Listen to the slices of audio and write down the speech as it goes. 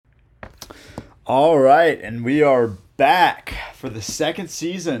All right, and we are back for the second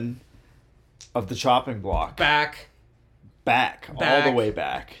season of the Chopping Block. Back. All the way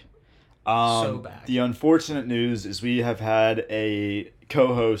back. So back. The unfortunate news is we have had a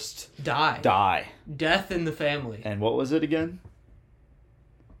co-host die. Death in the family. And what was it again?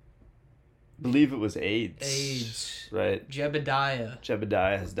 I believe it was AIDS. AIDS. Right.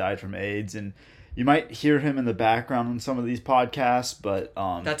 Jebediah has died from AIDS, and you might hear him in the background on some of these podcasts, but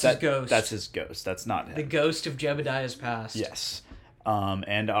his ghost. That's his ghost. That's not him. The ghost of Jebediah's past. Yes.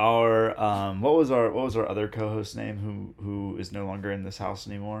 And our what was our other co-host name who is no longer in this house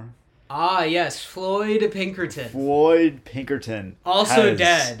anymore? Ah, yes, Floyd Pinkerton. Floyd Pinkerton. Also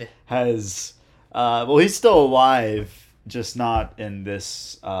dead. He's still alive, just not in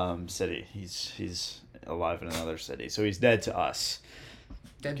this city. He's alive in another city, so he's dead to us.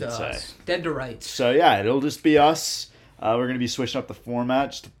 Dead to us. Dead to rights. So yeah, it'll just be us. We're gonna be switching up the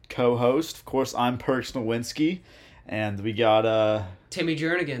format. Just co-host, of course. I'm Perks Nowinski, and we got Timmy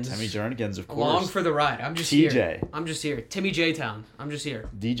Jernigans. Of course. Along for the ride. I'm just TJ. here. I'm just here. Timmy J Town. I'm just here.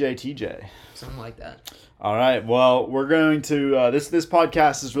 DJ TJ. Something like that. All right. Well, we're going to this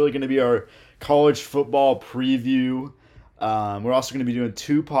podcast is really going to be our college football preview. We're also going to be doing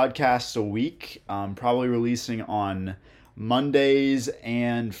 2 podcasts a week, probably releasing on Mondays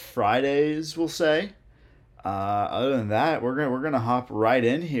and Fridays, we'll say. Other than that, we're gonna hop right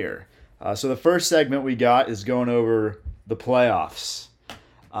in here. So the first segment we got is going over the playoffs.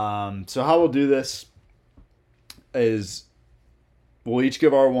 So how we'll do this is we'll each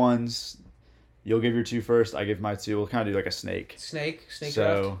give our ones. You'll give your 2 first. I give my 2. We'll kind of do like a snake. Snake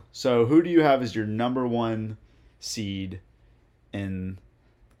draft. So who do you have as your number 1 seed in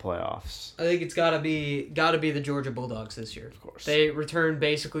the playoffs? I think it's gotta be the Georgia Bulldogs this year. Of course. They returned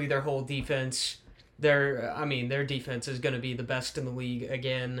basically their whole defense. Their defense is gonna be the best in the league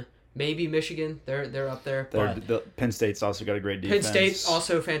again. Maybe Michigan, they're up there. But Penn State's also got a great defense. Penn State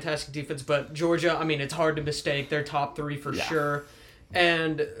also fantastic defense, but Georgia, it's hard to mistake. They're top 3 for sure.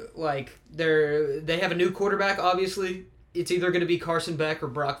 And they have a new quarterback. Obviously, it's either going to be Carson Beck or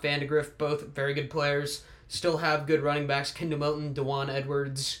Brock Vandegrift. Both very good players. Still have good running backs: Kendall Milton, Dewan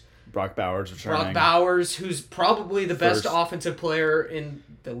Edwards, Brock Bowers returning. Brock Bowers, who's probably the best offensive player in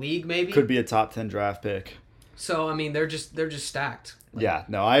the league. Maybe could be a top 10 draft pick. So they're just stacked. Yeah,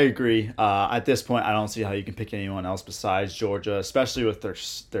 no, I agree. At this point, I don't see how you can pick anyone else besides Georgia, especially with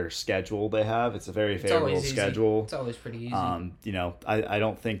their schedule they have. It's a very favorable schedule. It's always pretty easy. I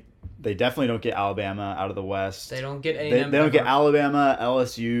don't think they definitely don't get Alabama out of the West. They don't get A&M. They don't get Alabama,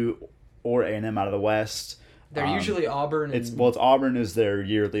 LSU, or A&M out of the West. They're usually Auburn. It's Auburn is their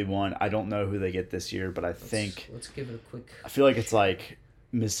yearly one. I don't know who they get this year, but let's give it a quick. I feel like it's like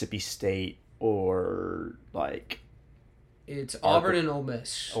Mississippi State or like. It's Auburn and Ole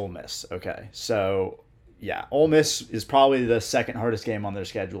Miss. Ole Miss, okay. So, yeah, Ole Miss is probably the second hardest game on their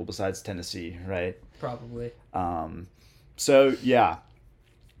schedule besides Tennessee, right? Probably. So, yeah,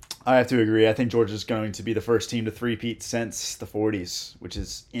 I have to agree. I think Georgia's going to be the first team to three-peat since the 40s, which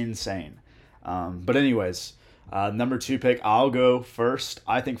is insane. But anyways, number 2 pick, I'll go first.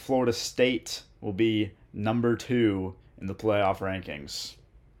 I think Florida State will be number 2 in the playoff rankings.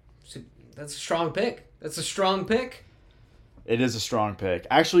 That's a strong pick. It is a strong pick.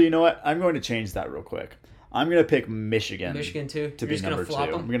 Actually, you know what? I'm going to change that real quick. I'm going to pick Michigan. Michigan, too? To be number 2.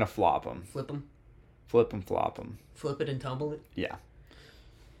 I'm going to flop them. Flip them? Flip them, flop them. Flip it and tumble it? Yeah.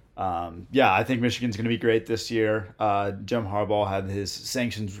 I think Michigan's going to be great this year. Jim Harbaugh had his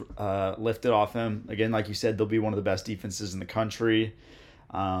sanctions lifted off him. Again, like you said, they'll be one of the best defenses in the country.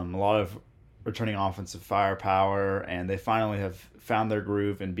 A lot of returning offensive firepower, and they finally have found their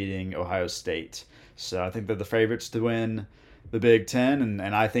groove in beating Ohio State. So I think they're the favorites to win the Big Ten,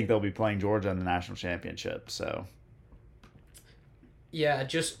 and I think they'll be playing Georgia in the national championship. So, yeah,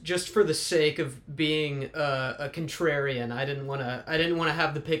 just for the sake of being a contrarian, I didn't want to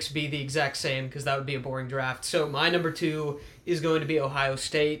have the picks be the exact same because that would be a boring draft. So my number 2 is going to be Ohio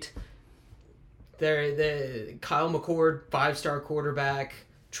State. They're Kyle McCord, 5-star quarterback.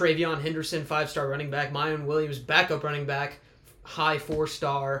 Travion Henderson, 5-star running back. Mayan Williams, backup running back, high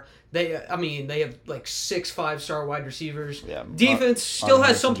 4-star. They have like 6 5-star wide receivers. Yeah, defense still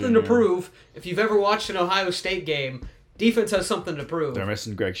has something to prove. If you've ever watched an Ohio State game, defense has something to prove. They're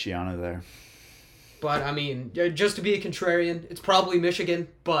missing Greg Schiano there. But just to be a contrarian, it's probably Michigan.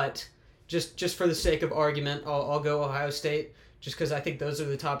 But just for the sake of argument, I'll go Ohio State. Just because I think those are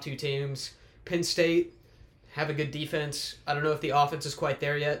the top 2 teams. Penn State have a good defense. I don't know if the offense is quite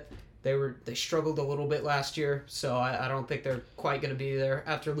there yet. They struggled a little bit last year, so I don't think they're quite going to be there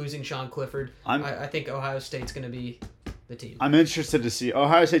after losing Sean Clifford. I think Ohio State's going to be the team. I'm interested to see.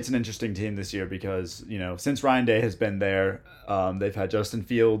 Ohio State's an interesting team this year because, since Ryan Day has been there, they've had Justin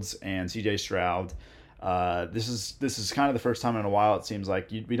Fields and C.J. Stroud. This is kind of the first time in a while it seems like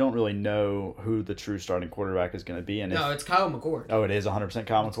we don't really know who the true starting quarterback is going to be. And it's Kyle McCord. Oh, it is 100%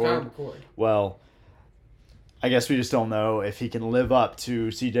 Kyle McCord? Kyle McCord. Well, I guess we just don't know if he can live up to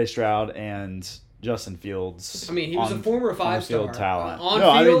C.J. Stroud and Justin Fields. I mean, he was a former 5-star talent.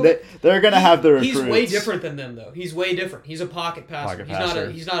 Field, they're going to have the recruits. He's way different than them, though. He's way different. He's a pocket passer.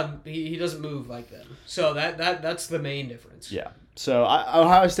 He doesn't move like them. So that's the main difference. Yeah. So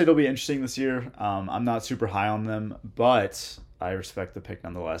Ohio State will be interesting this year. I'm not super high on them, but I respect the pick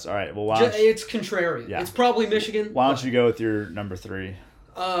nonetheless. All right. Well, it's contrarian. Yeah. It's probably Michigan. Why don't you go with your number 3?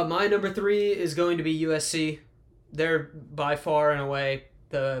 My number 3 is going to be USC. They're by far and away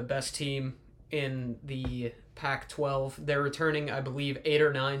the best team in the Pac-12. They're returning, I believe, 8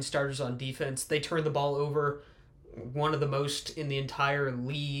 or 9 starters on defense. They turned the ball over one of the most in the entire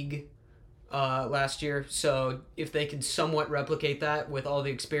league last year. So if they can somewhat replicate that with all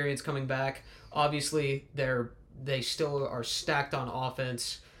the experience coming back, obviously they still are stacked on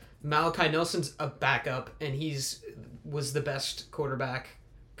offense. Malachi Nelson's a backup, and was the best quarterback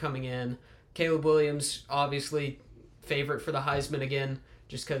coming in. Caleb Williams, obviously, favorite for the Heisman again,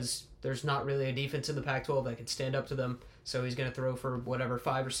 just because there's not really a defense in the Pac-12 that can stand up to them. So he's going to throw for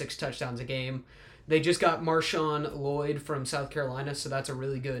 5 or 6 touchdowns a game. They just got Marshawn Lloyd from South Carolina, so that's a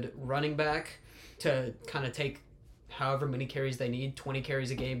really good running back to kind of take however many carries they need, 20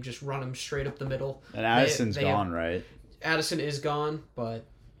 carries a game, just run them straight up the middle. And Addison's gone, right? Addison is gone, but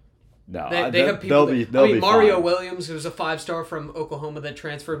no, they have people. They'll be Mario fine. Williams, who's a 5-star from Oklahoma that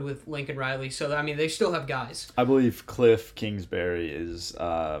transferred with Lincoln Riley. So they still have guys. I believe Cliff Kingsbury is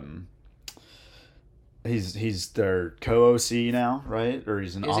he's their co-OC now, right? Or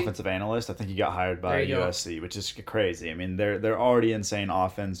he's an offensive analyst. I think he got hired by USC, which is crazy. I mean, they're already insane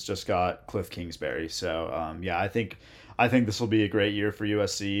offense. Just got Cliff Kingsbury. So I think this will be a great year for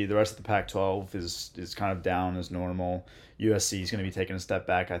USC. The rest of the Pac-12 is kind of down as normal. USC is going to be taking a step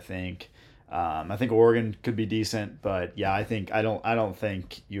back, I think. I think Oregon could be decent, but yeah, I don't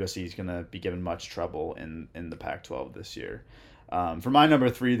think USC is going to be given much trouble in the Pac-12 this year. For my number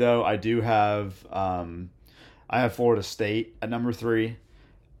 3, though, I do have I have Florida State at number 3.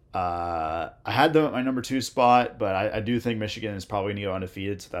 I had them at my number 2 spot, but I do think Michigan is probably going to go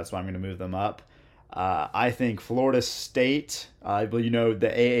undefeated, so that's why I'm going to move them up. I think Florida State, the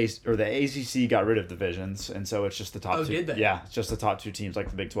ACC got rid of divisions, and so it's just the top 2. Did they? Yeah, it's just the top 2 teams like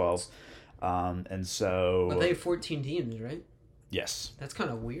the Big 12. And so. But they have 14 teams, right? Yes. That's kind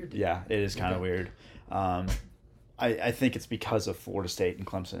of weird. Yeah, it is kind of weird. I think it's because of Florida State and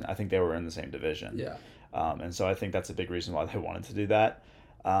Clemson. I think they were in the same division. Yeah. And so I think that's a big reason why they wanted to do that.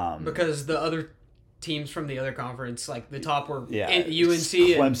 Because the other teams from the other conference, like the top were UNC.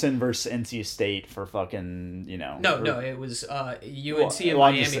 Clemson versus NC State for fucking, No, it was UNC and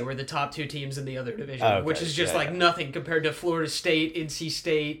Miami were the top 2 teams in the other division, which is just nothing compared to Florida State, NC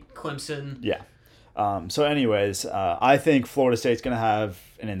State, Clemson. Yeah. So anyways, I think Florida State's going to have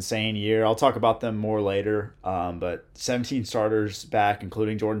an insane year. I'll talk about them more later. But 17 starters back,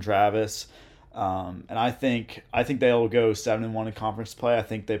 including Jordan Travis. And I think they'll go 7-1 in conference play. I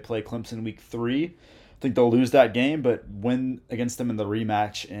think they play Clemson week 3. I think they'll lose that game, but win against them in the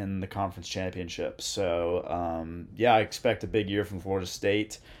rematch in the conference championship. So, I expect a big year from Florida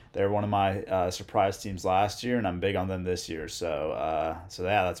State. They're one of my surprise teams last year, and I'm big on them this year. So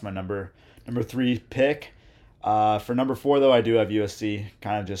that's my number 3 pick. For number 4, though, I do have USC.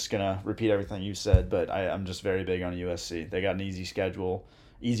 Kind of just going to repeat everything you said, but I'm just very big on USC. They got an easier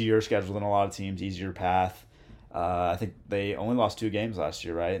schedule than a lot of teams, easier path. I think they only lost 2 games last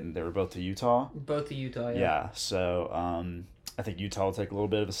year, right? And they were both to Utah. Both to Utah, yeah. Yeah, so I think Utah will take a little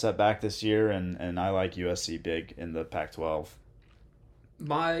bit of a setback this year, and I like USC big in the Pac-12.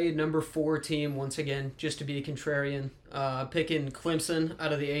 My number 4 team, once again, just to be a contrarian, picking Clemson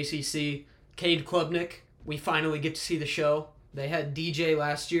out of the ACC. Cade Klubnik, we finally get to see the show. They had DJ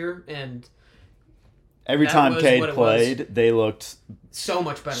last year, and every time Cade played, they looked so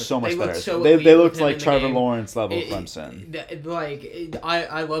much better. They looked like Trevor Lawrence level Clemson.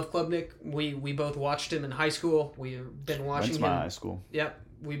 I love Klubnik. We both watched him in high school. We've been watching him. High school. Yep,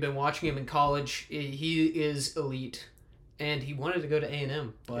 we've been watching him in college. He is elite, and he wanted to go to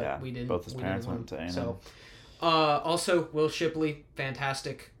A&M, but we didn't. Both his parents went to A&M. So, also Will Shipley,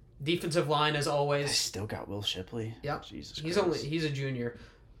 fantastic. Defensive line as always. They still got Will Shipley. Yep. Jesus Christ. He's a junior.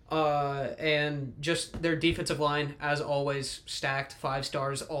 And just their defensive line, as always, stacked 5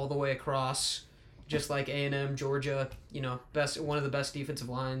 stars all the way across, just like A&M, Georgia. One of the best defensive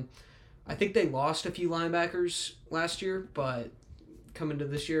line. I think they lost a few linebackers last year, but coming to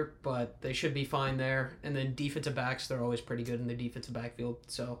this year, but they should be fine there. And then defensive backs, they're always pretty good in the defensive backfield.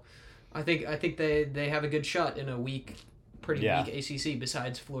 So I think they have a good shot in a pretty weak ACC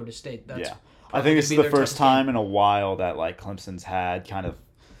besides Florida State. That's I think this is the first time in a while that like Clemson's had kind of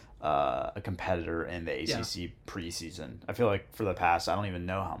a competitor in the ACC preseason. I feel like for the past, I don't even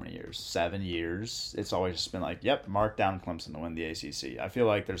know how many years, 7 years, it's always just been like, yep, mark down Clemson to win the ACC. I feel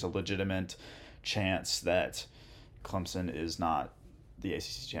like there's a legitimate chance that Clemson is not the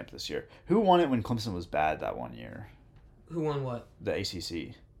ACC champ this year. Who won it when Clemson was bad that one year? Who won what? The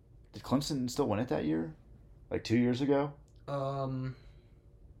ACC. Did Clemson still win it that year? Like 2 years ago? Was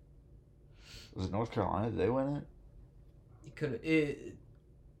it North Carolina? Did they win it?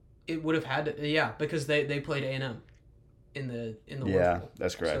 It would have had to, because they played A&M in the yeah, Bowl.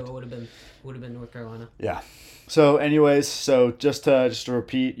 That's correct. So it would have been North Carolina. Yeah. So anyways, just to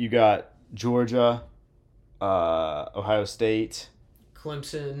repeat, you got Georgia, Ohio State,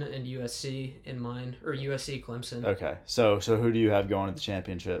 Clemson, and USC in mine, or USC Clemson. Okay. So who do you have going to the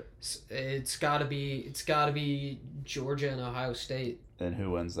championship? It's got to be Georgia and Ohio State. And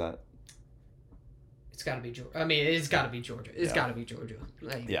who wins that? It's got to be Georgia. I mean, it's got to be Georgia. It's got to be Georgia.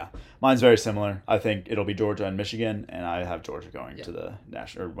 Yeah. Mine's very similar. I think it'll be Georgia and Michigan, and I have Georgia going to the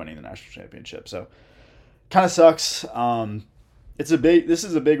national, or winning the national championship. So kind of sucks. This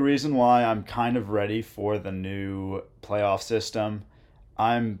is a big reason why I'm kind of ready for the new playoff system.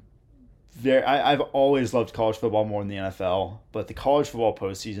 I've always loved college football more than the NFL, but the college football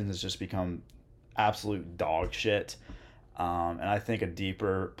postseason has just become absolute dog shit. And I think a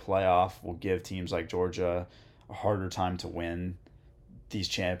deeper playoff will give teams like Georgia a harder time to win these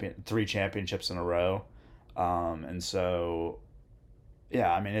 3 championships in a row. And so,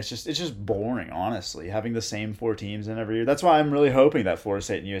 yeah, I mean, it's just boring, honestly, having the same 4 teams in every year. That's why I'm really hoping that Florida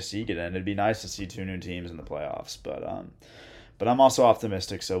State and USC get in. It'd be nice to see 2 new teams in the playoffs, but I'm also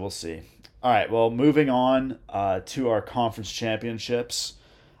optimistic, so we'll see. All right, well, moving on to our conference championships.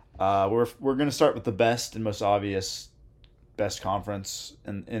 We're going to start with the best and most obvious best conference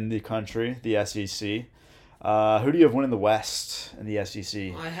in the country, the SEC. Who do you have winning the West in the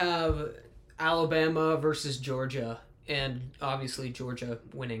SEC? I have Alabama versus Georgia, and obviously Georgia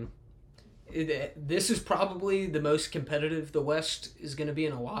winning. This is probably the most competitive the West is going to be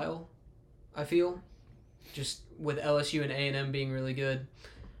in a while, I feel. Just with LSU and A&M being really good.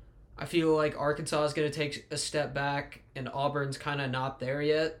 I feel like Arkansas is going to take a step back, and Auburn's kind of not there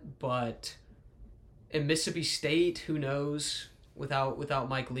yet, but in Mississippi State, who knows without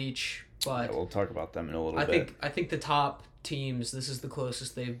Mike Leach. But yeah, we'll talk about them in a little bit. I think the top teams, this is the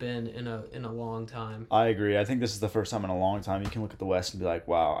closest they've been in a long time. I agree. I think this is the first time in a long time you can look at the West and be like,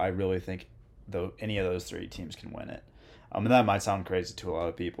 wow, I really think any of those 3 teams can win it. And that might sound crazy to a lot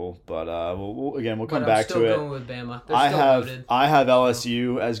of people, but we'll come back to it. I'm still going with Bama. They're still loaded. I have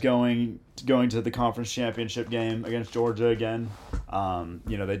LSU as going to the conference championship game against Georgia again.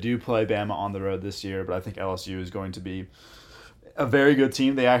 They do play Bama on the road this year, but I think LSU is going to be a very good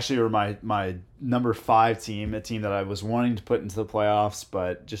team. They actually were my number 5 team, a team that I was wanting to put into the playoffs,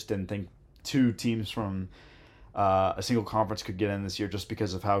 but just didn't think 2 teams from a single conference could get in this year just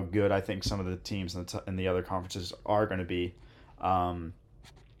because of how good I think some of the teams in the other conferences are going to be. But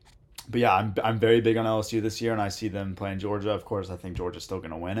yeah, I'm very big on LSU this year, and I see them playing Georgia. Of course, I think Georgia's still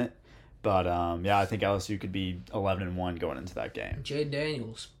going to win it. But yeah, I think LSU could be 11-1 going into that game. Jaden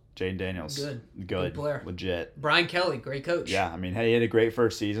Daniels. Good player. Legit. Brian Kelly, great coach. Yeah, I mean, hey, he had a great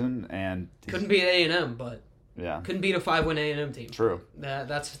first season, and couldn't beat A&M, but yeah, couldn't beat a 5-win A&M team. True.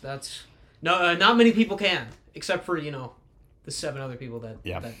 That's no, not many people can, except for the 7 other people that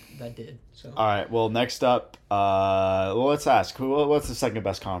did. So all right, well, next up, let's ask what's the second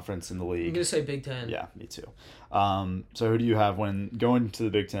best conference in the league? I'm gonna say Big Ten. Yeah, me too. So who do you have going to the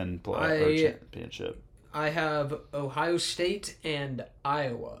Big Ten championship? I have Ohio State and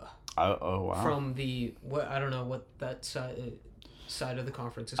Iowa. Oh wow! From I don't know what that side of the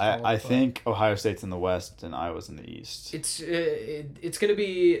conference is called. I think Ohio State's in the West and Iowa's in the East. It's gonna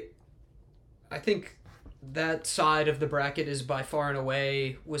be, I think that side of the bracket is by far and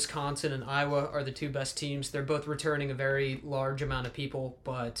away Wisconsin and Iowa are the 2 best teams. They're both returning a very large amount of people,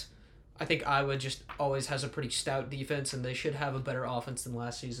 but I think Iowa just always has a pretty stout defense, and they should have a better offense than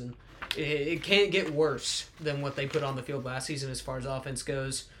last season. It can't get worse than what they put on the field last season as far as offense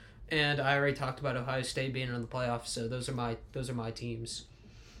goes. And I already talked about Ohio State being in the playoffs, so those are my teams.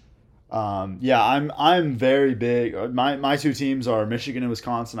 Yeah, I'm very big. My 2 teams are Michigan and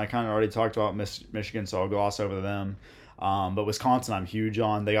Wisconsin. I kind of already talked about Michigan, so I'll gloss over them. But Wisconsin, I'm huge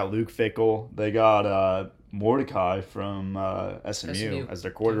on. They got Luke Fickell. They got Mordecai from SMU as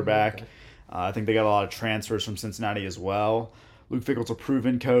their quarterback. I think they got a lot of transfers from Cincinnati as well. Luke Fickle's a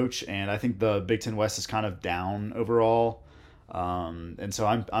proven coach, and I think the Big Ten West is kind of down overall. And so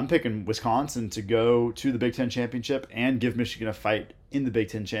I'm picking Wisconsin to go to the Big Ten championship and give Michigan a fight in the Big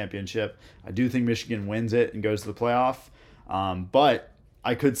Ten championship. I do think Michigan wins it and goes to the playoff, but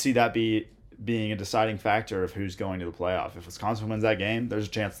I could see that being a deciding factor of who's going to the playoff. If Wisconsin wins that game, there's a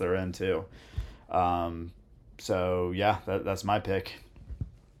chance they're in too. So yeah, that's my pick.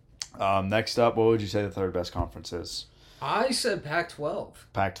 Next up, what would you say the third best conference is? I said Pac-12.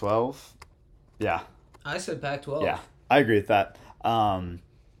 Pac-12? Yeah. I said Pac-12. Yeah, I agree with that.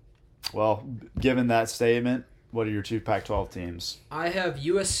 Well, given that statement, what are your two Pac-12 teams? I have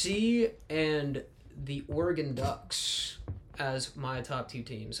USC and the Oregon Ducks as my top two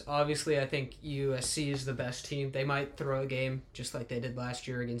teams. Obviously, I think USC is the best team. They might throw a game just like they did last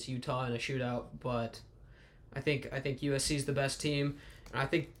year against Utah in a shootout, but I think USC is the best team. And I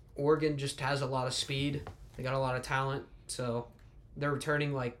think Oregon just has a lot of speed. They got a lot of talent, so they're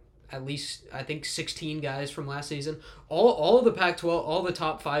returning like at least I think 16 guys from last season. All of the Pac-12, all the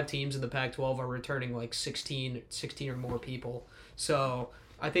top 5 teams in the Pac-12 are returning like 16 or more people. So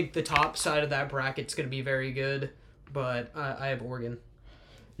I think the top side of that bracket's going to be very good, but I have Oregon.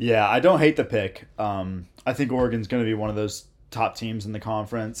 Yeah, I don't hate the pick. I think Oregon's going to be one of those top teams in the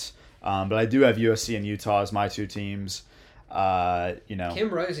conference, but I do have USC and Utah as my two teams. Kim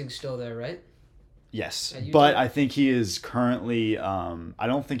Rising's still there, right? Yes, but I think he is currently. I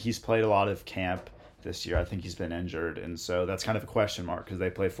don't think he's played a lot of camp this year. I think he's been injured, and so that's kind of a question mark because they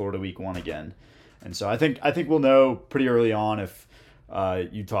play Florida week 1 again, and so I think we'll know pretty early on if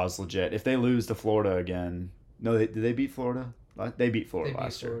Utah's legit. If they lose to Florida again, did they beat Florida? They beat Florida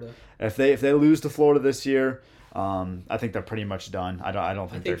last year. If they lose to Florida this year, I think they're pretty much done. I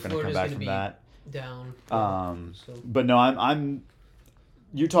don't think they're going to come back from that. Down. But no, I'm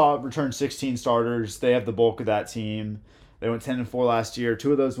Utah returned 16 starters. They have the bulk of that team. They went 10-4 last year.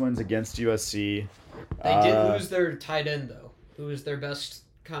 2 of those wins against USC. They did lose their tight end though, who was their best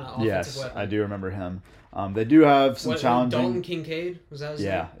kind of offensive weapon. Yes, I do remember him. They do have some challenging. Dalton Kincaid, was that his name?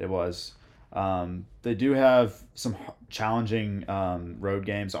 Yeah, it was. They do have some challenging road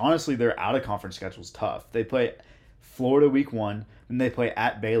games. Honestly, their out-of-conference schedule is tough. They play Florida week 1, then they play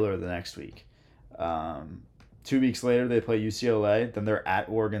at Baylor the next week. 2 weeks later, they play UCLA. Then they're at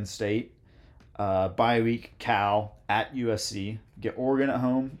Oregon State. Bye week, Cal, at USC. Get Oregon at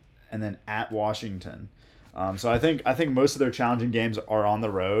home, and then at Washington. So I think most of their challenging games are on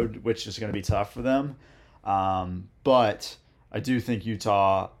the road, which is going to be tough for them. But I do think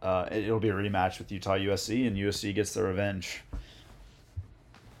Utah, it'll be a rematch with Utah-USC, and USC gets their revenge.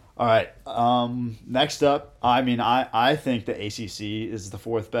 All right. Next up, I think the ACC is the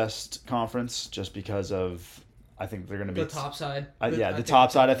 4th best conference just because of I think they're going to be the top side. The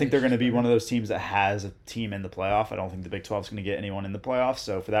top side. I think they're going to be one of those teams that has a team in the playoff. I don't think the Big 12 is going to get anyone in the playoff.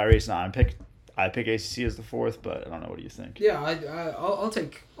 So for that reason, I pick ACC as the 4th, but I don't know. What do you think? Yeah, I'll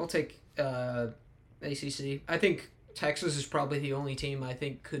take ACC. I think Texas is probably the only team I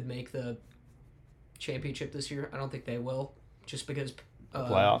think could make the championship this year. I don't think they will, just because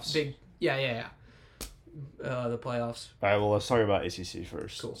playoffs. The playoffs. All right, well, let's talk about ACC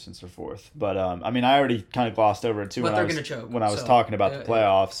first, since they're 4th. But I already kind of glossed over it too when I was talking about the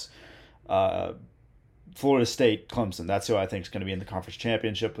playoffs. Florida State, Clemson. That's who I think is going to be in the conference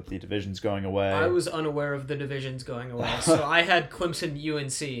championship with the divisions going away. I was unaware of the divisions going away, so I had Clemson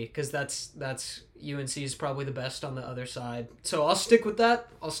UNC because that's UNC is probably the best on the other side. So I'll stick with that.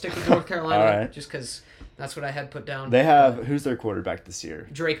 I'll stick with North Carolina just because that's what I had put down. They have who's their quarterback this year?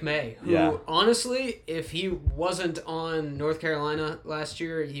 Drake May. Who honestly, if he wasn't on North Carolina last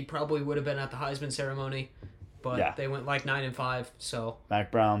year, he probably would have been at the Heisman ceremony. But they went like 9-5. So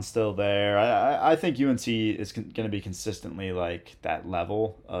Mac Brown's still there. I think UNC is going to be consistently like that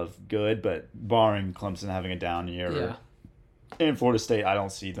level of good, but barring Clemson having a down year, and Florida State, I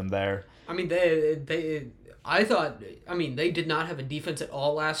don't see them there. I mean, they did not have a defense at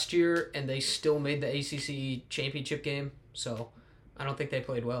all last year, and they still made the ACC championship game. So I don't think they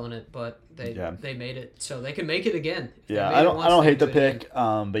played well in it, but they made it, so they can make it again. I don't hate the pick,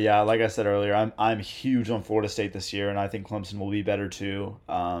 but like I said earlier, I'm huge on Florida State this year, and I think Clemson will be better too.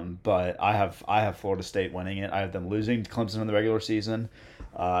 But I have Florida State winning it. I have them losing to Clemson in the regular season.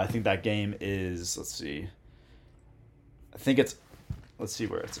 I think that game is let's see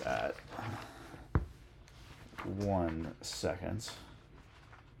where it's at. 1 second.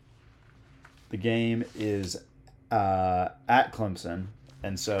 The game is at Clemson.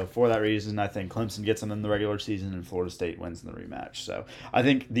 And so for that reason, I think Clemson gets them in the regular season and Florida State wins in the rematch. So I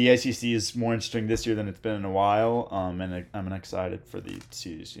think the ACC is more interesting this year than it's been in a while, and I'm excited for the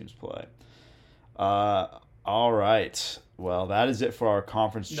these teams play. All right. Well, that is it for our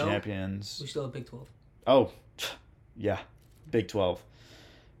conference champions. We still have Big 12. Oh, yeah, Big 12.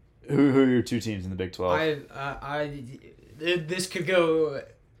 Who are your two teams in the Big 12? This could go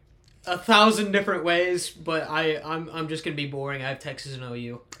 1,000 different ways, but I'm just gonna be boring. I have Texas and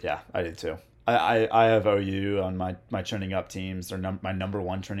OU. Yeah, I did too. I have OU on my trending up teams. They're my number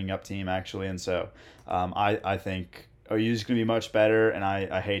one trending up team actually, and so I think OU is going to be much better. And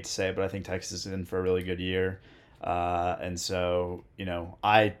I hate to say it, but I think Texas is in for a really good year. And so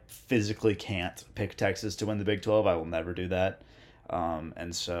I physically can't pick Texas to win the Big 12. I will never do that.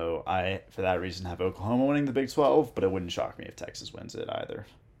 And so I, for that reason, have Oklahoma winning the Big 12, but it wouldn't shock me if Texas wins it either.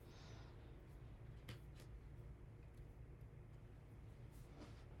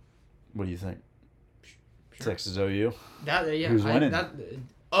 What do you think? Sure. Texas OU? Who's winning?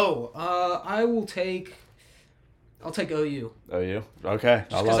 I'll take OU. OU? Okay.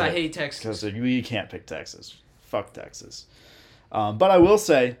 Just because I hate Texas. Because you can't pick Texas. Fuck Texas. But I will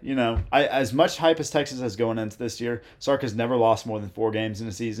say, as much hype as Texas has going into this year, Sark has never lost more than 4 games in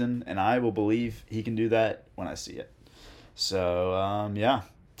a season, and I will believe he can do that when I see it. So, yeah.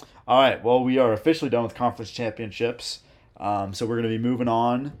 All right, well, we are officially done with conference championships. So we're going to be moving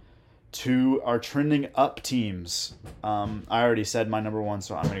on to our trending up teams. I already said my number one,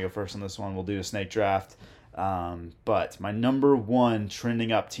 so I'm going to go first on this one. We'll do a snake draft. But my number one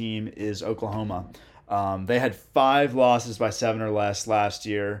trending up team is Oklahoma. They had 5 losses by 7 or less last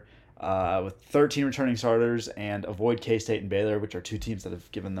year, with 13 returning starters, and avoid K-State and Baylor, which are 2 teams that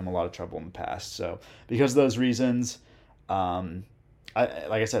have given them a lot of trouble in the past. So because of those reasons, like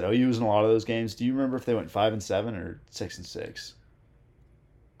I said, OU was in a lot of those games. Do you remember if they went 5-7 or 6-6?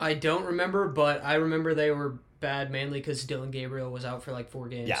 I don't remember, but I remember they were bad mainly because Dylan Gabriel was out for like 4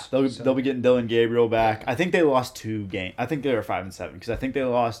 games. Yeah, they'll be getting Dylan Gabriel back. I think they lost 2 games. I think they were 5-7 because I think they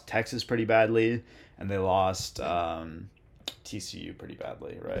lost Texas pretty badly and they lost TCU pretty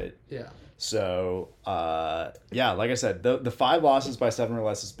badly, right? Yeah. So, like I said, the 5 losses by 7 or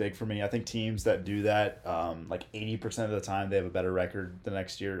less is big for me. I think teams that do that, like 80% of the time, they have a better record the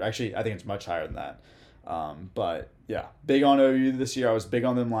next year. Actually, I think it's much higher than that. But yeah, big on OU this year. I was big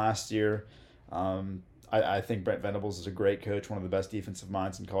on them last year. I think Brent Venables is a great coach, one of the best defensive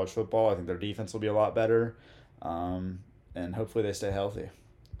minds in college football. I think their defense will be a lot better, and hopefully they stay healthy.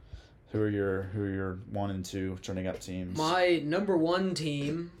 Who are your 1 and 2 turning up teams? My number 1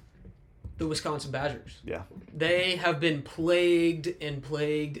 team, the Wisconsin Badgers. Yeah. They have been plagued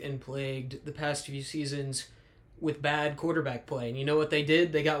the past few seasons with bad quarterback play. And you know what they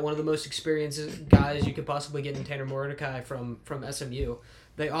did? They got one of the most experienced guys you could possibly get in Tanner Mordecai from SMU.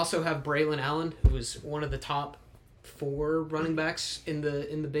 They also have Braylon Allen, who was one of the top 4 running backs in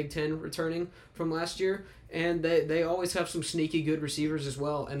the Big Ten returning from last year. And they always have some sneaky good receivers as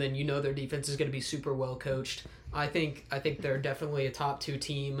well. And then their defense is going to be super well coached. I think they're definitely a top 2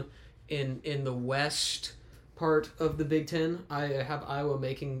 team in the West part of the Big Ten. I have Iowa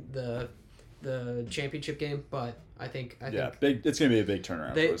making the championship game, but I think it's going to be a big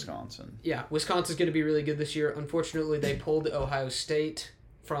turnaround for Wisconsin. Yeah, Wisconsin's going to be really good this year. Unfortunately, they pulled Ohio State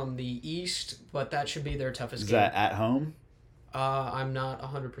from the East, but that should be their toughest game. Is that at home? I'm not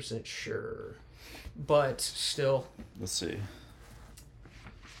 100% sure, but still. Let's see.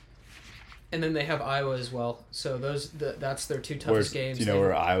 And then they have Iowa as well. So that's their 2 toughest games. Do you know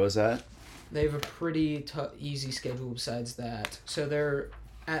where Iowa's at? They have a pretty easy schedule besides that. So they're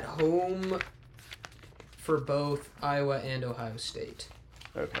at home for both Iowa and Ohio State.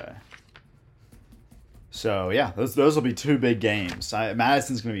 Okay. So, yeah, those will be 2 big games.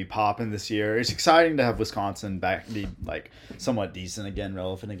 Madison's going to be popping this year. It's exciting to have Wisconsin back be somewhat decent again,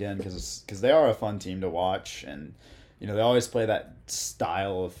 relevant again, because they are a fun team to watch. And, they always play that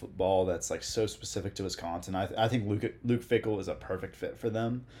style of football that's so specific to Wisconsin. I think Luke Fickell is a perfect fit for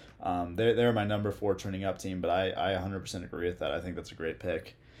them. They're my number 4 turning up team, but I 100% agree with that. I think that's a great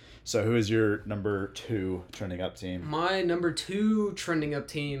pick. So who is your number 2 trending up team? My number 2 trending up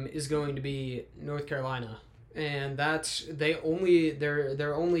team is going to be North Carolina, and that's their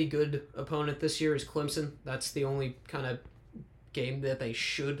only good opponent this year is Clemson. That's the only kind of game that they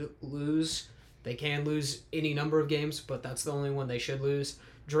should lose. They can lose any number of games, but that's the only one they should lose.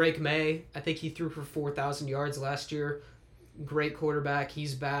 Drake May, I think he threw for 4,000 yards last year. Great quarterback.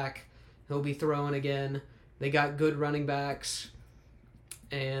 He's back. He'll be throwing again. They got good running backs.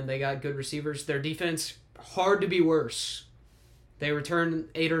 And they got good receivers. Their defense, hard to be worse. They returned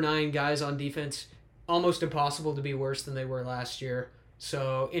 8 or 9 guys on defense. Almost impossible to be worse than they were last year.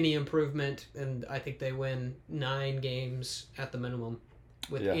 So any improvement, and I think they win 9 games at the minimum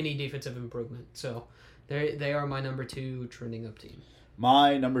with any defensive improvement. So they are my number 2 trending up team.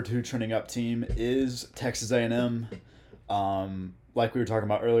 My number 2 trending up team is Texas A&M. Like we were talking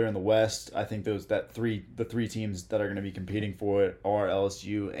about earlier in the West, I think the three teams that are going to be competing for it are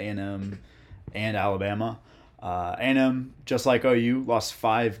LSU, A&M, and Alabama. A&M, just like OU, lost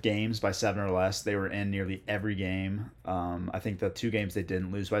 5 games by 7 or less. They were in nearly every game. I think the 2 games they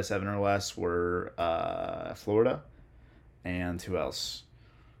didn't lose by 7 or less were Florida and who else?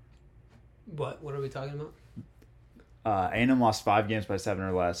 What are we talking about? A&M lost 5 games by 7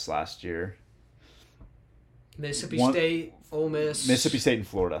 or less last year. Mississippi State, Ole Miss. Mississippi State and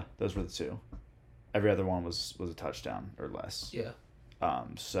Florida. Those were the 2. Every other one was a touchdown or less. Yeah.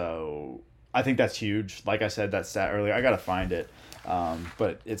 So I think that's huge. Like I said, that stat earlier, I got to find it.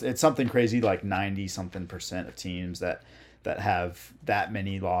 But it's something crazy, like 90-something% of teams that have that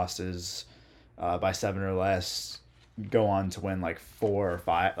many losses by 7 or less go on to win like 4 or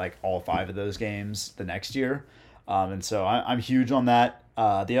 5, like all 5 of those games the next year. And so I'm huge on that.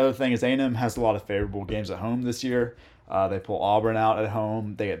 The other thing is A&M has a lot of favorable games at home this year. They pull Auburn out at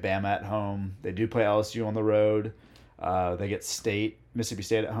home. They get Bama at home. They do play LSU on the road. They get Mississippi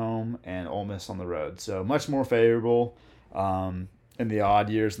State at home and Ole Miss on the road. So much more favorable in the odd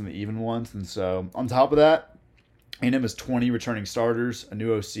years than the even ones. And so on top of that, A&M has 20 returning starters, a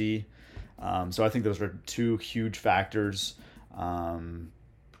new OC. So I think those are 2 huge factors. Connor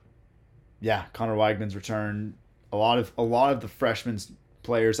Weigman's return. A lot of the freshmen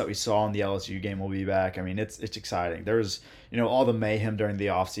players that we saw in the LSU game will be back. I mean, it's exciting. There was, all the mayhem during the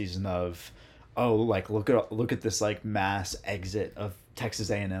offseason of, look at this like mass exit of Texas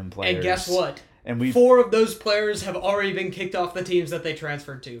A&M players. And guess what? And 4 of those players have already been kicked off the teams that they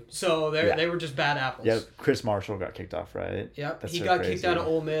transferred to. So they were just bad apples. Yeah, Chris Marshall got kicked off, right? Yep, he got kicked out of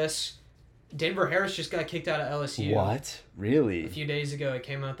Ole Miss. Denver Harris just got kicked out of LSU. What? Really? A few days ago, it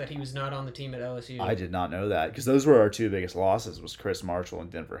came out that he was not on the team at LSU. I did not know that because those were our 2 biggest losses was Chris Marshall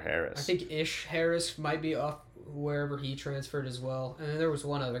and Denver Harris. I think Ish Harris might be off wherever he transferred as well, and then there was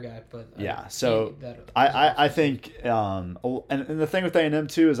one other guy, but I think and the thing with A&M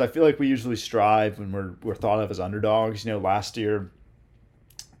too is I feel like we usually strive when we're thought of as underdogs. Last year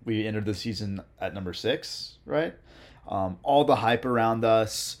we entered the season at number 6, right? All the hype around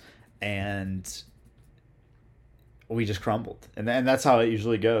us. And we just crumbled. And that's how it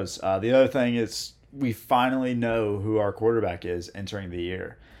usually goes. The other thing is we finally know who our quarterback is entering the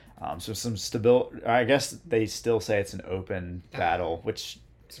year. So some stability. I guess they still say it's an open battle,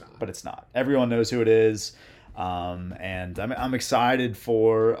 but it's not. Everyone knows who it is. And I'm excited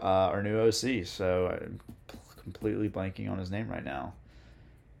for our new OC. So I'm completely blanking on his name right now.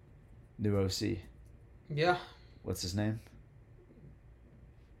 New OC. Yeah. What's his name?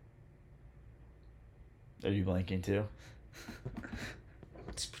 Are you blanking too?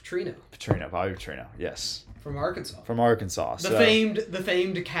 It's Bobby Petrino, yes. From Arkansas. The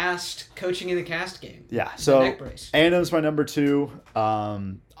famed cast, coaching in the cast game. Yeah, so A&M's my number 2.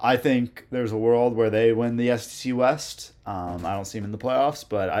 I think there's a world where they win the SEC West. I don't see them in the playoffs,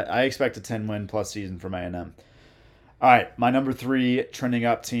 but I expect a 10-win plus season from A&M. All right, my number 3 trending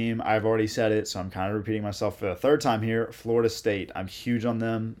up team. I've already said it, so I'm kind of repeating myself for the 3rd time here. Florida State. I'm huge on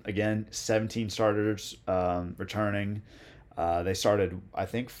them. Again, 17 starters returning. They started, I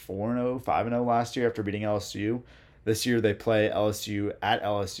think, 4-0, 5-0 last year after beating LSU. This year they play LSU at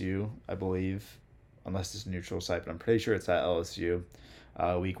LSU, I believe, unless it's a neutral site, but I'm pretty sure it's at LSU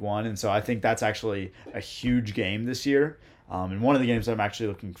week 1. And so I think that's actually a huge game this year. And one of the games I'm actually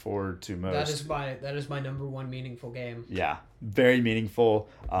looking forward to most. That is my number 1 meaningful game. Yeah, very meaningful.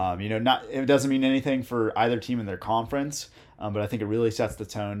 It doesn't mean anything for either team in their conference, but I think it really sets the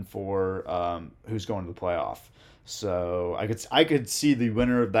tone for who's going to the playoff. So I could see the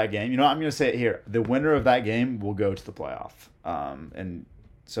winner of that game. I'm going to say it here: the winner of that game will go to the playoff. And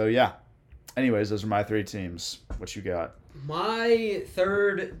so yeah. Anyways, those are my 3 teams. What you got? My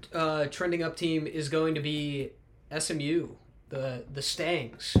 3rd trending up team is going to be SMU, the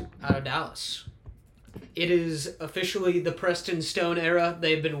Stangs out of Dallas. It is officially the Preston Stone era.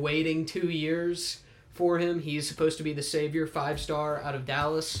 They've been waiting 2 years for him. He's supposed to be the savior, 5-star out of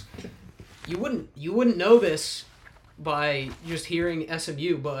Dallas. You wouldn't know this by just hearing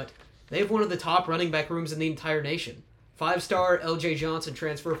SMU, but they have one of the top running back rooms in the entire nation. 5-star LJ Johnson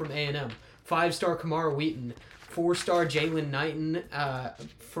transfer from A&M. 5-star Kamara Wheaton. 4-star Jalen Knighton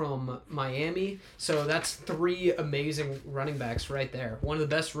from Miami. So that's 3 amazing running backs right there. One of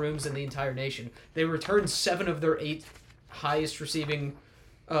the best rooms in the entire nation. They returned 7 of their 8 highest receiving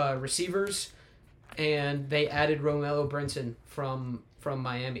receivers, and they added Romello Brinson from from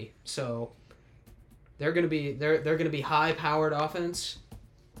Miami. So they're gonna be high powered offense.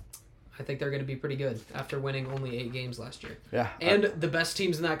 I think they're going to be pretty good after winning only 8 games last year. Yeah. And the best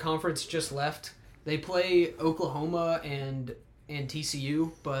teams in that conference just left. They play Oklahoma and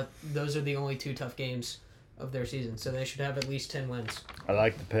TCU, but those are the only 2 tough games of their season. So they should have at least 10 wins. I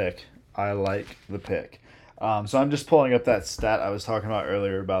like the pick. So I'm just pulling up that stat I was talking about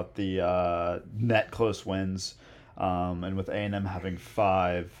earlier about the net close wins, and with A&M having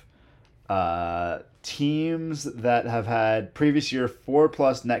 5. Teams that have had previous year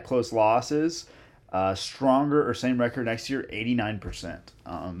 4+ net close losses, stronger or same record next year, 89%.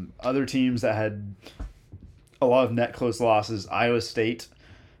 Other teams that had a lot of net close losses, Iowa State,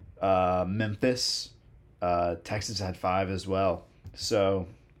 Memphis, Texas had 5 as well. So,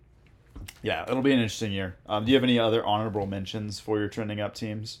 yeah, it'll be an interesting year. Do you have any other honorable mentions for your trending up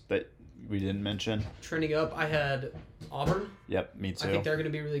teams that we didn't mention? Trending up, I had Auburn. Yep, me too. I think they're going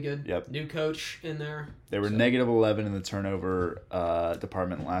to be really good. Yep. New coach in there. They were -11 in the turnover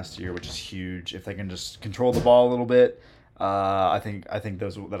department last year, which is huge. If they can just control the ball a little bit, I think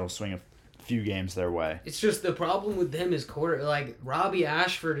that'll swing a few games their way. It's just the problem with them is Robbie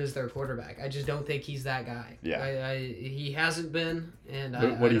Ashford is their quarterback. I just don't think he's that guy. Yeah. He hasn't been, and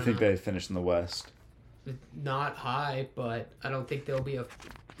What do you think they finished in the West? Not high, but I don't think they'll be a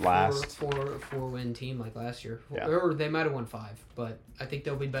four win team like last year. Yeah. Or they might have won 5, but I think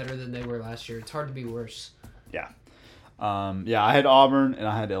they'll be better than they were last year. It's hard to be worse. Yeah. I had Auburn and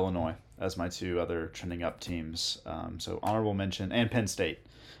I had Illinois as my 2 other trending up teams. So honorable mention, and Penn State.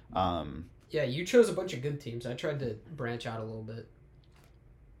 Yeah, you chose a bunch of good teams. I tried to branch out a little bit.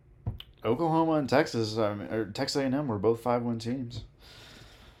 Oklahoma and Texas, Texas A&M were both 5-win teams.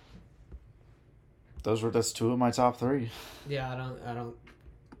 That's 2 of my top 3. Yeah,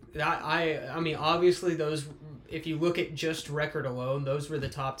 I mean, obviously those, if you look at just record alone, those were the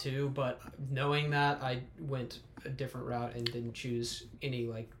top 2, but knowing that, I went a different route and didn't choose any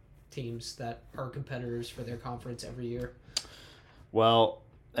teams that are competitors for their conference every year. Well,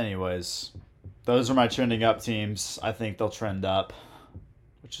 anyways, those are my trending up teams. I think they'll trend up,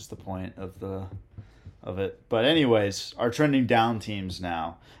 which is the point of it. But anyways, our trending down teams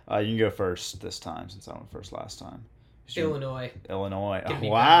now. You can go first this time since I went first last time. Illinois.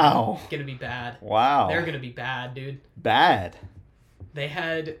 Wow. Gonna be bad. Wow. They're gonna be bad, dude. Bad. They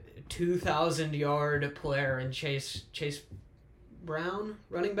had 2,000-yard player in Chase Brown,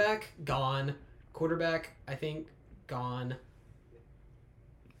 running back, gone. Quarterback, I think, gone.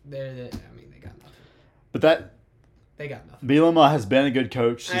 They got nothing. But they got nothing. Bielema has been a good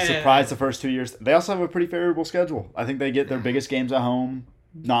coach. He surprised the first 2 years. They also have a pretty favorable schedule. I think they get their biggest games at home.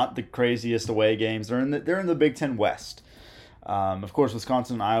 Not the craziest away games. They're in the Big Ten West. Of course,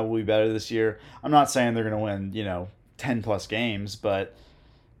 Wisconsin and Iowa will be better this year. I'm not saying they're going to win 10+ games, but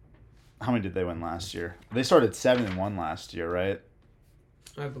how many did they win last year? They started 7-1 last year, right?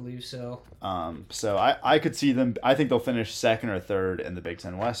 I believe so. So I could see them. I think they'll finish 2nd or 3rd in the Big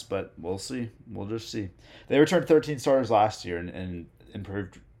Ten West, but we'll see. We'll just see. They returned 13 starters last year and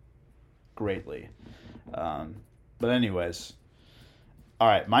improved greatly. But anyways, all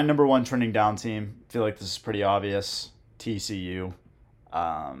right. My number 1 trending down team. I feel like this is pretty obvious. TCU.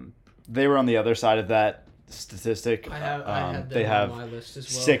 They were on the other side of that statistic. I had them they have on my list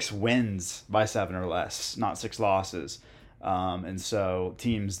as well. 6 wins by 7 or less, not 6 losses. And so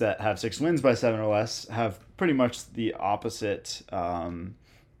teams that have 6 wins by 7 or less have pretty much the opposite,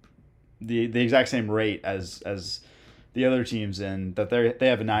 the exact same rate as the other teams in that they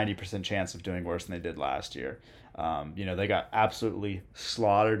have a 90% chance of doing worse than they did last year. They got absolutely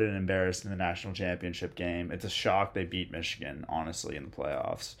slaughtered and embarrassed in the national championship game. It's a shock they beat Michigan, honestly, in the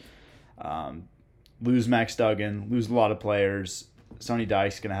playoffs. Lose Max Duggan, lose a lot of players. Sonny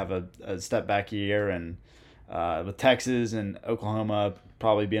Dykes going to have a step back year, and with Texas and Oklahoma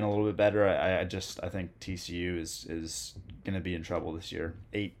probably being a little bit better, I think TCU is going to be in trouble this year.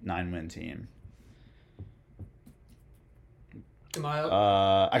 8-9 win team. Am I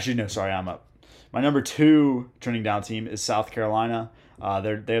up? Actually, no, sorry, I'm up. My number 2 trending down team is South Carolina.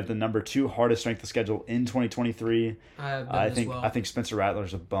 They have the number 2 hardest strength of schedule in 2023. I think Spencer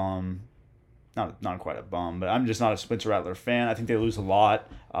Rattler's a bum. Not quite a bum, but I'm just not a Spencer Rattler fan. I think they lose a lot.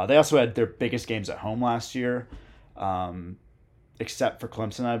 They also had their biggest games at home last year, except for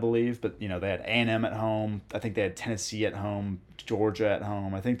Clemson, I believe. But they had A&M at home. I think they had Tennessee at home, Georgia at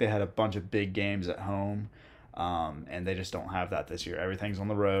home. I think they had a bunch of big games at home, and they just don't have that this year. Everything's on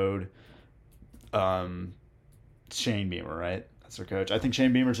the road. Shane Beamer, right? That's their coach. I think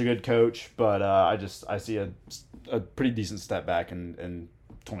Shane Beamer's a good coach, but I see a pretty decent step back in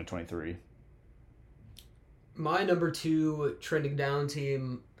 2023. My number 2 trending down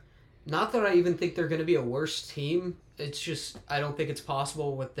team, not that I even think they're going to be a worse team. It's just I don't think it's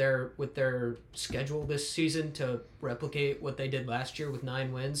possible with their schedule this season to replicate what they did last year with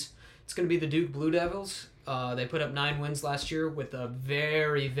 9 wins. It's going to be the Duke Blue Devils. They put up 9 wins last year with a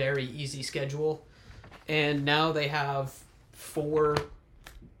very, very easy schedule. And now they have 4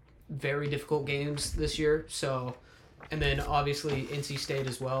 very difficult games this year. So, and then obviously NC State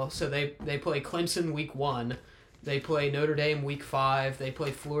as well. So they play Clemson week 1. They play Notre Dame week 5. They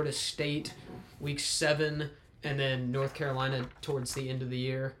play Florida State week 7, and then North Carolina towards the end of the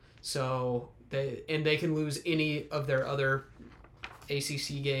year. So they can lose any of their other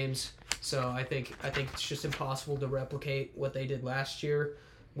ACC games. So I think it's just impossible to replicate what they did last year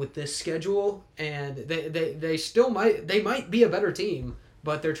with this schedule. And they still might be a better team,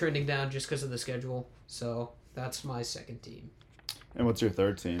 but they're trending down just because of the schedule. So that's my second team. And what's your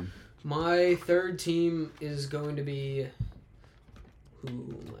third team? My third team is going to be... Who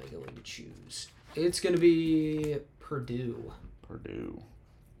am I going to choose? It's going to be Purdue.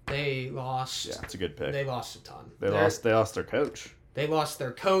 They lost... Yeah, it's a good pick. They lost a ton. They lost their coach. They lost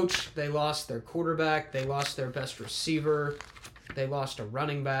their coach. They lost their quarterback. They lost their best receiver. They lost a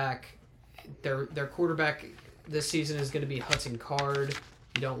running back. Their quarterback this season is going to be Hudson Card.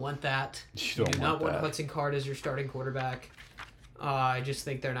 You don't want that. You do not want Hudson Card as your starting quarterback. I just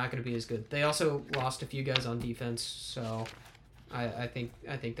think they're not going to be as good. They also lost a few guys on defense, so I think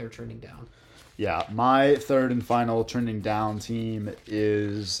they're trending down. Yeah, my third and final trending down team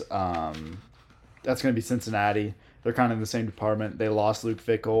is that's going to be Cincinnati. They're kind of in the same department. They lost Luke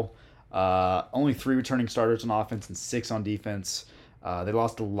Fickell. Only 3 returning starters on offense and 6 on defense. They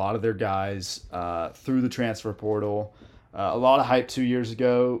lost a lot of their guys through the transfer portal. A lot of hype 2 years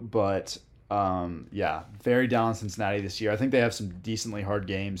ago, but very down on Cincinnati this year. I think they have some decently hard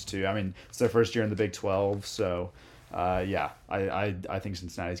games too. I mean, it's their first year in the Big 12, so I think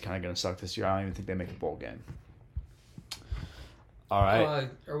Cincinnati's kind of going to suck this year. I don't even think they make a bowl game. All right.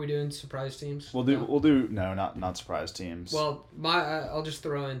 Are we doing surprise teams? We'll do not surprise teams. Well, I'll just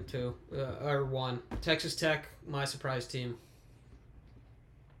throw in 2 or 1. Texas Tech, my surprise team.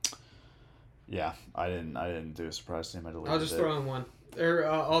 Yeah, I didn't do a surprise team. I'll just throw in 1. Or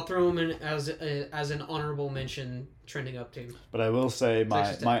I'll throw them in as an honorable mention trending up team. But I will say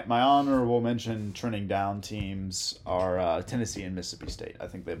my honorable mention trending down teams are Tennessee and Mississippi State. I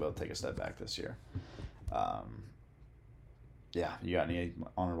think they both take a step back this year. You got any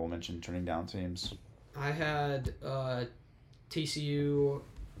honorable mention trending down teams? I had TCU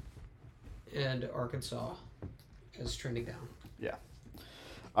and Arkansas as trending down. Yeah.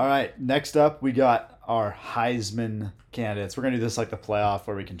 All right, next up we got our Heisman candidates. We're gonna do this like the playoff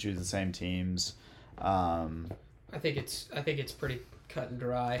where we can choose the same teams. I think it's pretty cut and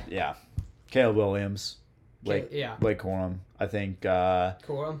dry. Yeah, Caleb Williams, Blake Corum. I think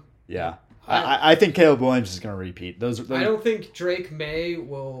Corum. Yeah, I think Caleb Williams is gonna repeat. Those I don't think Drake May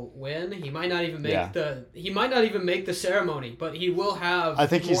will win. He might not even make the ceremony, but he will have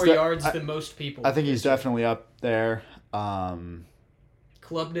more yards than most people. I think he's definitely up there.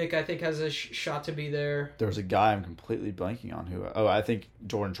 Klubnik, I think, has a shot to be there. There's a guy I'm completely blanking on who. Oh, I think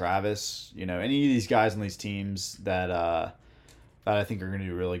Jordan Travis. You know, any of these guys on these teams that I think are going to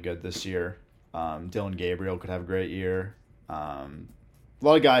do really good this year. Dylan Gabriel could have a great year. A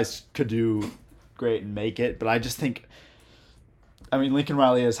lot of guys could do great and make it, but I just think. I mean, Lincoln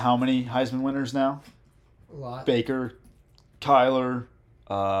Riley has how many Heisman winners now? A lot. Baker, Kyler,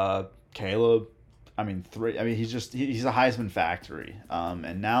 Caleb. I mean, 3. I mean, he's a Heisman factory.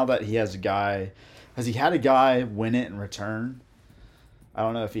 And now that he has a guy, has he had a guy win it in return? I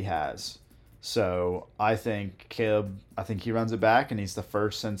don't know if he has. So I think Caleb. I think he runs it back, and he's the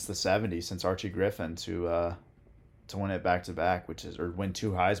first since the '70s, since Archie Griffin, to win it back to back, or win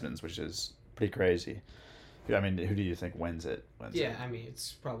 2 Heismans, which is pretty crazy. I mean, who do you think wins it? I mean,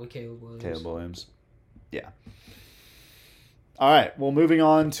 it's probably Caleb Williams. Yeah. All right, well, moving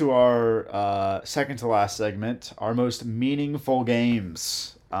on to our second to last segment, our most meaningful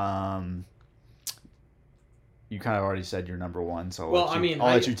games. You kind of already said your number 1, so I'll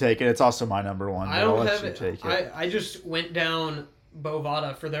let you take it. It's also my number 1. I don't have it. I just went down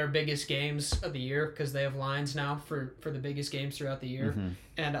Bovada for their biggest games of the year because they have lines now for the biggest games throughout the year,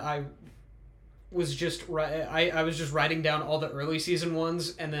 and I was just I was just writing down all the early season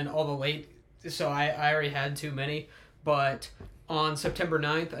ones and then all the late. So I already had too many. But on September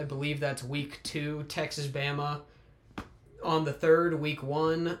 9th, I believe that's week 2, Texas-Bama. On the 3rd, week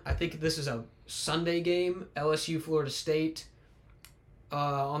 1, I think this is a Sunday game, LSU-Florida State.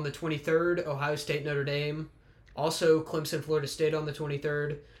 On the 23rd, Ohio State-Notre Dame. Also, Clemson-Florida State on the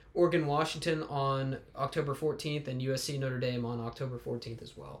 23rd. Oregon Washington on October 14th, and USC Notre Dame on October 14th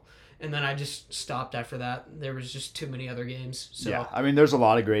as well. And then I just stopped after that. There was just too many other games. So Yeah, I mean, there's a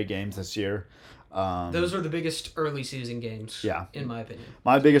lot of great games this year. Those are the biggest early season games, yeah, in my opinion.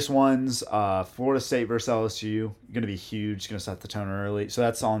 My biggest ones, Florida State versus LSU, going to be huge. Going to set the tone early. So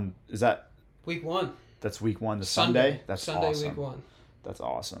that's on, is that? Week 1. That's week 1 to Sunday? That's Sunday, awesome. week 1. That's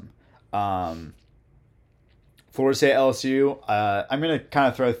awesome. Florida State LSU, I'm going to kind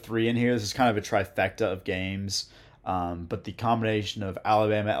of throw 3 in here. This is kind of a trifecta of games. But the combination of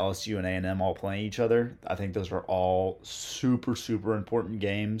Alabama, LSU, and A&M all playing each other, I think those are all super, super important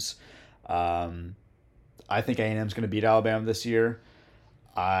games. I think A&M is going to beat Alabama this year.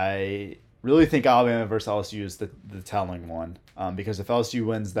 I really think Alabama versus LSU is the telling one, because if LSU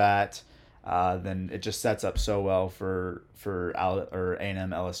wins that, then it just sets up so well for A&M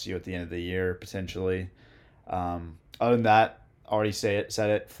LSU at the end of the year potentially. Other than that, already said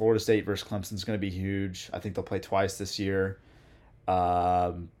it. Florida State versus Clemson is going to be huge. I think they'll play twice this year.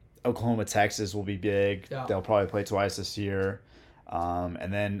 Oklahoma, Texas will be big. Yeah. They'll probably play twice this year.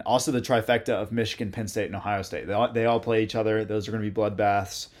 And then also the trifecta of Michigan, Penn State, and Ohio State. They all play each other. Those are going to be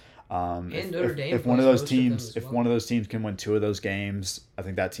bloodbaths. And Notre Dame. If one of those teams can win 2 of those games, I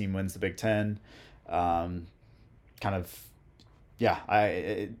think that team wins the Big Ten.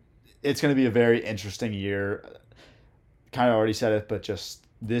 It's going to be a very interesting year. Kind of already said it, but just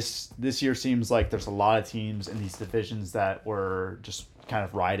this year seems like there's a lot of teams in these divisions that were just kind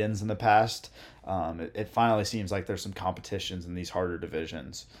of ride-ins in the past. It finally seems like there's some competitions in these harder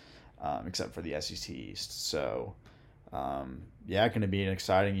divisions, except for the SEC East. So, going to be an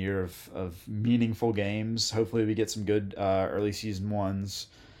exciting year of meaningful games. Hopefully we get some good early season ones.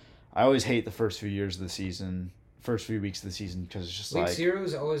 I always hate the first few weeks of the season, because it's just week 0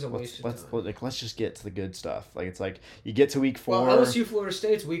 is always a waste of time. Let's just get to the good stuff. Like, it's like you get to week 4. Well, LSU Florida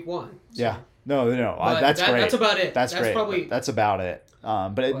State's week 1. So. Yeah. No. That's great. That's about it. That's great. Probably... That's about it.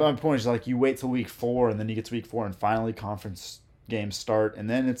 My point is, like, you wait till week 4, and then you get to week 4, and finally conference games start, and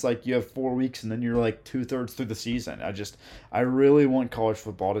then it's like you have 4 weeks, and then you're like 2/3 through the season. I really want college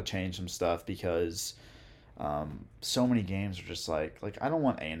football to change some stuff, because so many games are just like I don't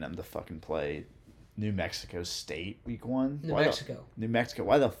want A&M to fucking play New Mexico State week 1. New Mexico.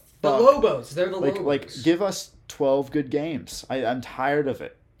 Why the fuck? The Lobos. They're the Lobos. Like, give us 12 good games. I'm tired of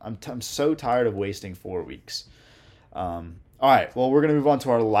it. I'm so tired of wasting 4 weeks. All right. Well, we're gonna move on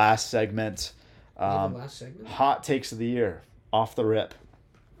to our last segment. Last segment. Hot takes of the year. Off the rip.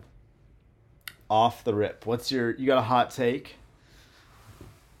 You got a hot take?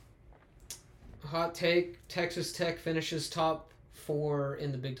 Hot take: Texas Tech finishes top 4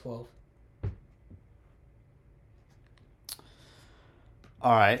 in the Big 12.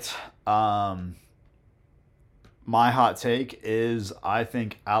 All right. My hot take is I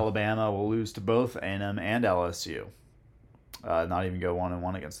think Alabama will lose to both A&M and LSU. Not even go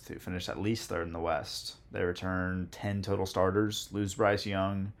 1-1 against the 2. Finish at least 3rd in the West. They return 10 total starters. Lose Bryce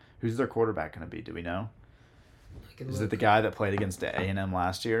Young. Who's their quarterback going to be? Do we know? Is it the guy that played against A&M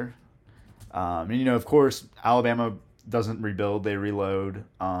last year? And, of course, Alabama doesn't rebuild. They reload.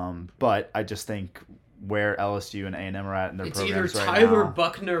 But I just think where LSU and A&M are at in their programs right now. It's either Tyler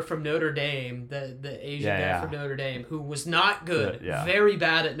Buckner from Notre Dame, the Asian guy from Notre Dame, who was not good, very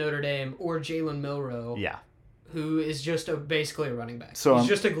bad at Notre Dame, or Jalen Milroe, who is just basically a running back. He's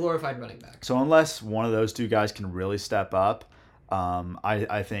just a glorified running back. So unless one of those two guys can really step up,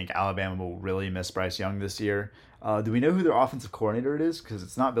 I think Alabama will really miss Bryce Young this year. Do we know who their offensive coordinator it is? Because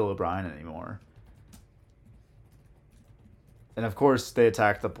it's not Bill O'Brien anymore. And of course, they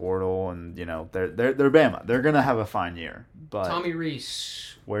attacked the portal, and they're Bama. They're gonna have a fine year. But Tommy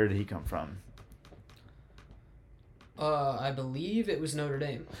Rees. Where did he come from? I believe it was Notre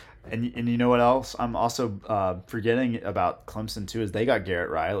Dame. And you know what else? I'm also forgetting about Clemson too. Is they got Garrett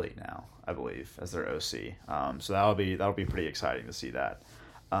Riley now, I believe, as their OC. So that'll be pretty exciting to see that.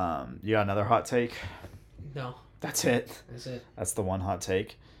 You got another hot take? No. That's it. That's it. That's the one hot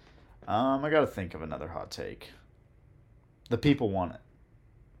take. I got to think of another hot take. The people want it.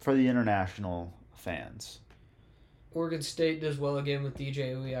 For the international fans. Oregon State does well again with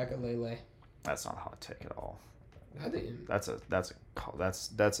DJ Uiagalelei. That's not a hot take at all. I think that's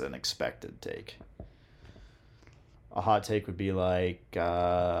an expected take. A hot take would be like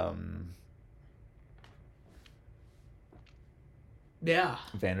Vanderbilt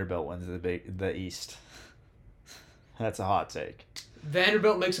wins the East. That's a hot take.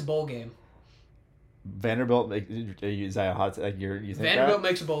 Vanderbilt makes a bowl game. Vanderbilt, is that a hot take? You think Vanderbilt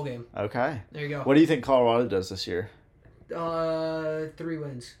makes a bowl game. Okay. There you go. What do you think Colorado does this year? 3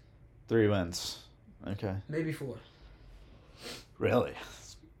 wins. 3 wins. Okay. Maybe 4. Really?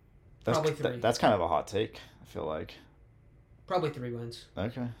 Probably 3. That's kind of a hot take, I feel like. Probably 3 wins.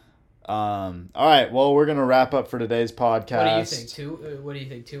 Okay. All right. Well, we're gonna wrap up for today's podcast. What do you think? 2? What do you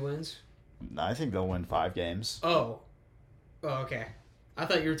think? 2 wins? I think they'll win 5 games. Oh, okay. I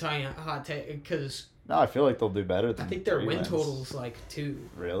thought you were talking a hot take because No, I feel like they'll do better than I think their 3 win wins. total's like 2.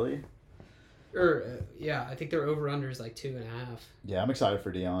 Really? Or yeah, I think their over under is like 2.5. Yeah, I'm excited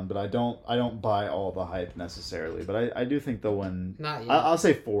for Dion, but I don't buy all the hype necessarily. But I do think they'll win. Not yet. I'll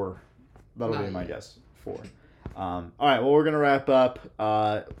say 4. That'll Not be my yet. guess. 4. All right. Well, we're gonna wrap up.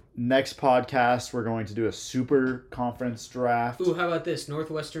 Next podcast, we're going to do a super conference draft. Ooh, how about this?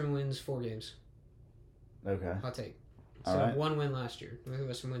 Northwestern wins 4 games. Okay. Hot take. All So right. 1 win last year.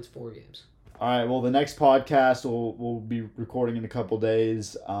 Northwestern wins 4 games. All right. Well, the next podcast we'll be recording in a couple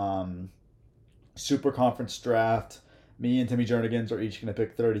days. Super conference draft. Me and Timmy Jernigan's are each going to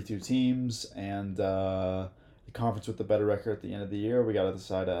pick 32 teams, and the conference with the better record at the end of the year, we got to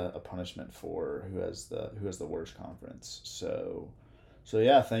decide a punishment for who has the worst conference. So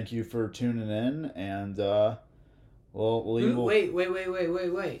yeah, thank you for tuning in, and we'll leave.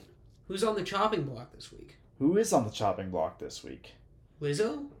 Wait. Who's on the chopping block this week? Who is on the chopping block this week?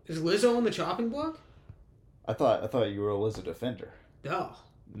 Lizzo? Is Lizzo on the chopping block? I thought you were a Lizzo defender. No.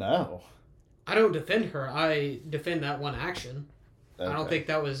 No. I don't defend her. I defend that one action. Okay. I don't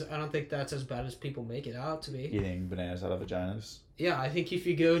think that's as bad as people make it out to be. Eating bananas out of vaginas. Yeah, I think if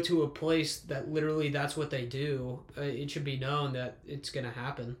you go to a place that literally that's what they do, it should be known that it's going to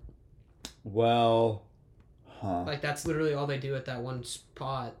happen. Well, Like, that's literally all they do at that one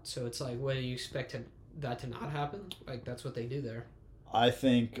spot. So it's like, what do you expect that to not happen? Like, that's what they do there. I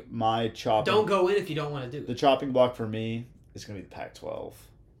think my chopping... Don't go in if you don't want to do The it. chopping block for me is going to be the Pac-12.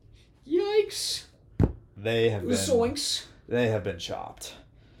 Yikes. They have been... Zoinks. They have been chopped.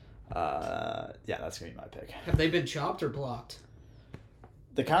 Yeah, that's going to be my pick. Have they been chopped or blocked?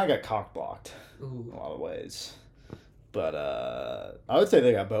 They kind of got cock-blocked Ooh. in a lot of ways. But I would say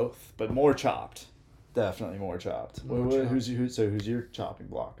they got both, but more chopped. Definitely more chopped. More chopped. Who's your chopping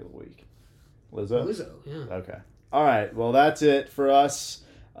block of the week? Lizzo? Lizzo, yeah. Okay. All right. Well, that's it for us.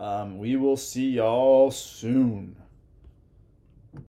 We will see y'all soon.